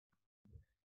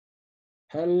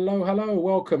Hello, hello,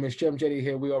 welcome. It's Jem Jetty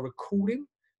here. We are recording.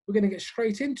 We're going to get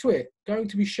straight into it. Going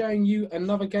to be showing you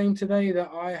another game today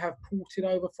that I have ported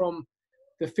over from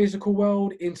the physical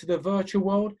world into the virtual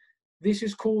world. This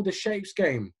is called the Shapes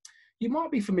game. You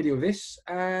might be familiar with this,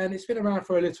 and it's been around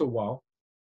for a little while.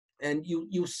 And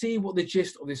you'll see what the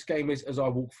gist of this game is as I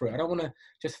walk through it. I don't want to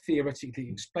just theoretically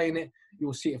explain it.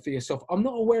 You'll see it for yourself. I'm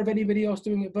not aware of anybody else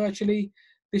doing it virtually.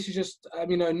 This is just,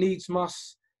 needs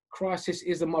must. Crisis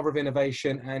is the mother of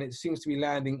innovation, and it seems to be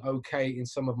landing okay in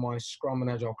some of my Scrum and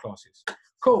Agile classes.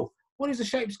 Cool. What is the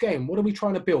Shapes game? What are we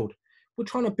trying to build? We're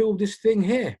trying to build this thing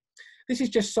here. This is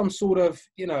just some sort of,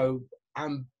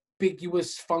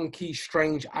 ambiguous, funky,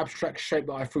 strange, abstract shape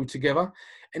that I threw together.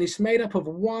 And it's made up of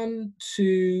 1,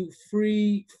 2,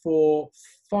 3, 4,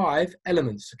 5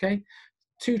 elements, okay?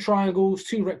 2 triangles,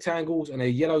 2 rectangles, and a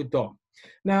yellow dot.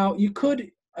 Now, you could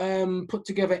put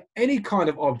together any kind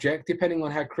of object, depending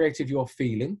on how creative you're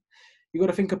feeling. You've got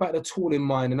to think about the tool in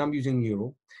mind, and I'm using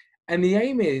Neural. And the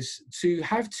aim is to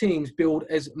have teams build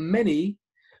as many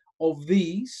of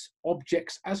these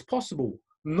objects as possible,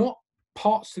 not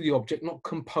parts to the object, not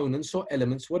components or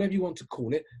elements, whatever you want to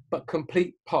call it, but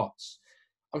complete parts.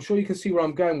 I'm sure you can see where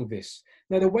I'm going with this.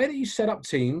 Now, the way that you set up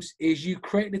teams is you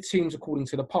create the teams according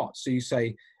to the parts. So you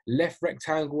say left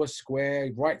rectangle, a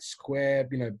square, right square,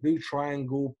 blue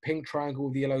triangle, pink triangle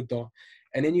with the yellow dot,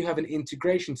 and then you have an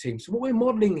integration team. So what we're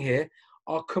modeling here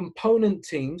are component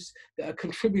teams that are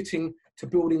contributing to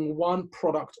building one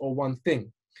product or one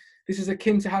thing. This is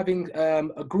akin to having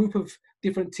a group of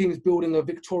different teams building a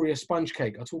Victoria sponge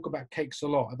cake. I talk about cakes a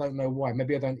lot. I don't know why.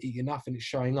 Maybe I don't eat enough and it's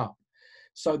showing up.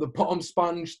 So the bottom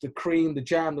sponge, the cream, the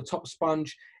jam, the top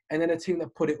sponge, and then a team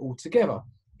that put it all together.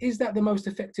 Is that the most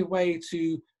effective way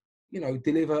to,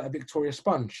 deliver a Victoria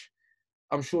sponge?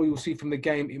 I'm sure you'll see from the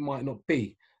game it might not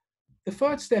be. The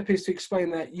third step is to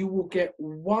explain that you will get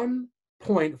 1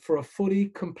 point for a fully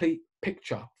complete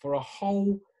picture, for a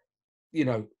whole,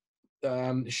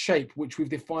 shape, which we've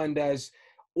defined as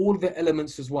all the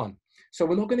elements as one. So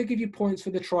we're not going to give you points for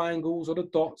the triangles or the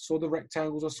dots or the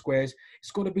rectangles or squares.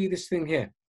 It's got to be this thing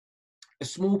here. A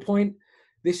small point,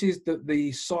 this is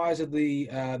the size of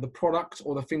the product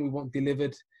or the thing we want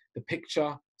delivered, the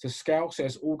picture to scale. So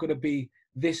it's all going to be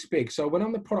this big. So when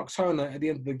I'm the product owner at the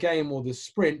end of the game or the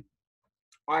sprint,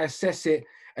 I assess it.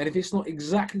 And if it's not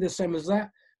exactly the same as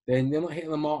that, then they're not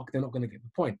hitting the mark. They're not going to get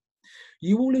the point.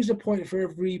 You will lose a point for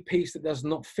every piece that does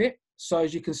not fit. So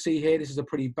as you can see here, this is a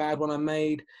pretty bad one I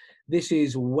made. This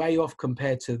is way off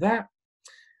compared to that.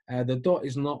 The dot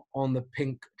is not on the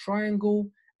pink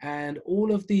triangle, and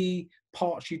all of the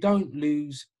parts you don't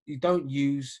use,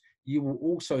 you will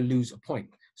also lose a point.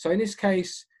 So in this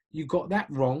case, you got that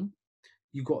wrong.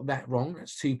 You got that wrong.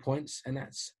 That's 2 points, and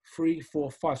that's 3,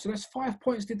 4, 5. So that's 5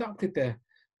 points deducted there.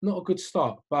 Not a good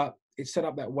start, but it's set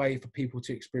up that way for people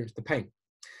to experience the pain.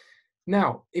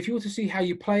 Now, if you were to see how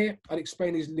you play it, I'll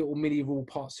explain these little mini rule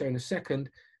parts there in a second.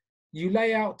 You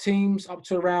lay out teams up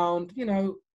to around,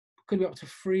 could be up to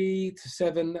 3 to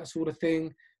 7, that sort of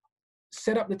thing.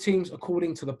 Set up the teams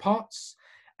according to the parts,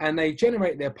 and they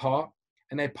generate their part,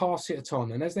 and they pass it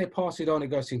on. And as they pass it on, it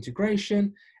goes to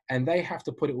integration, and they have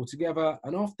to put it all together.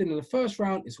 And often in the first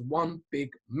round, it's one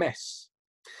big mess.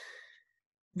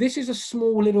 This is a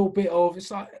small little bit of,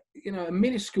 it's like, a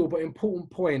minuscule but important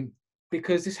point,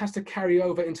 because this has to carry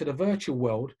over into the virtual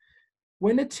world.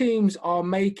 When the teams are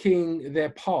making their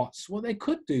parts, what they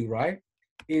could do, right,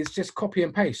 is just copy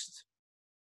and paste.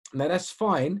 Now that's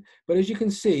fine, but as you can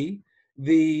see,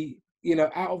 the,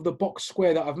 out of the box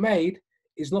square that I've made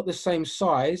is not the same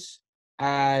size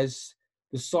as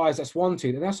the size that's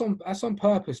wanted. And that's on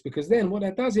purpose, because then what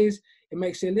that does is it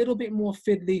makes it a little bit more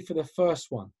fiddly for the first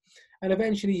one. And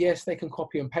eventually, yes, they can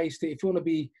copy and paste it. If you want to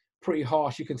be pretty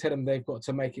harsh, you can tell them they've got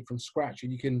to make it from scratch,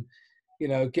 and you can,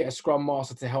 get a scrum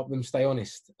master to help them stay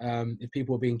honest if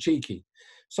people are being cheeky.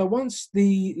 So once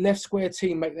the left square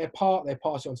team make their part, they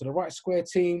pass it on to the right square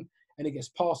team, and it gets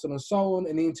passed on and so on.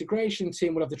 And the integration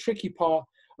team will have the tricky part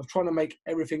of trying to make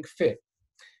everything fit.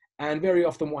 And very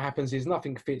often what happens is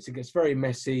nothing fits, it gets very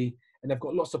messy, and they've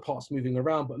got lots of parts moving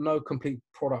around, but no complete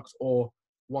product or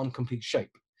one complete shape.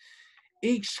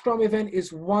 Each Scrum event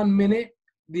is 1 minute.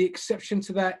 The exception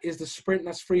to that is the sprint,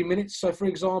 that's 3 minutes. So for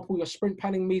example, your sprint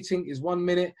planning meeting is 1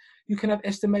 minute. You can have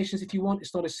estimations if you want,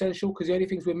 it's not essential, because the only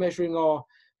things we're measuring are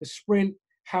the sprint,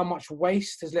 how much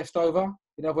waste is left over.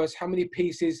 In other words, how many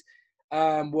pieces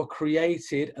were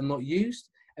created and not used,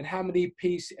 and how many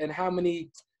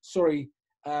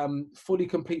fully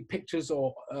complete pictures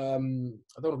or, I don't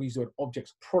want to use the word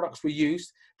objects, products were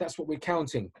used. That's what we're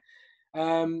counting.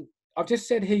 I've just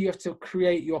said here you have to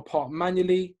create your part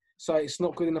manually. So it's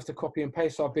not good enough to copy and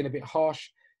paste. So I've been a bit harsh,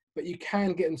 but you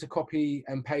can get them to copy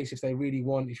and paste if they really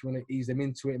want, if you want to ease them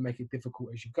into it and make it difficult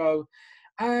as you go.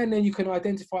 And then you can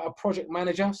identify a project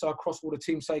manager. So across all the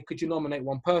teams, say, could you nominate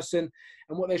one person?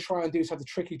 And what they try and do is have the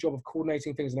tricky job of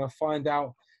coordinating things, and they'll find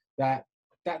out that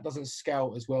that doesn't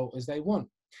scale as well as they want.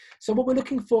 So what we're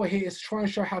looking for here is to try and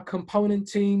show how component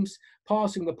teams,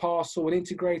 passing the parcel and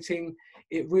integrating,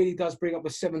 it really does bring up the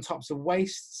 7 types of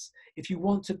wastes. If you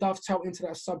want to dovetail into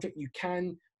that subject, you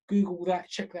can Google that,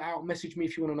 check that out, message me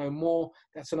if you want to know more.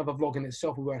 That's another vlog in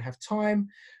itself, we won't have time.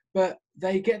 But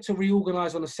they get to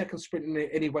reorganize on a second sprint in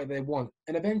any way they want.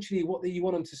 And eventually what you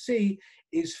want them to see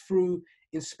is through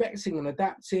inspecting and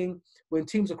adapting, when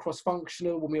teams are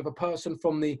cross-functional, when we have a person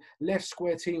from the left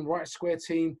square team, right square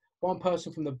team, one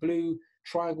person from the blue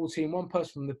triangle team, one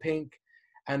person from the pink,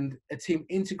 and a team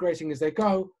integrating as they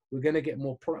go, we're going to get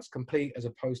more products complete as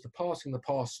opposed to passing the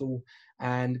parcel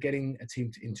and getting a team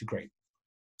to integrate,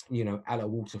 you know, a la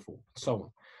waterfall, so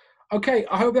on. Okay,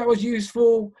 I hope that was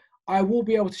useful. I will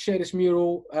be able to share this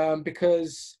mural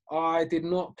because I did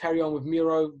not carry on with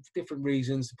Miro for different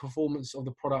reasons. The performance of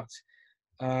the product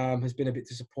has been a bit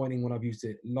disappointing when I've used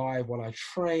it live while I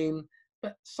train,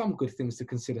 but some good things to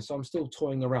consider. So I'm still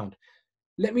toying around.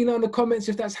 Let me know in the comments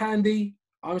if that's handy.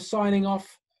 I'm signing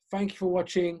off. Thank you for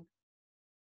watching.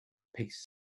 Peace.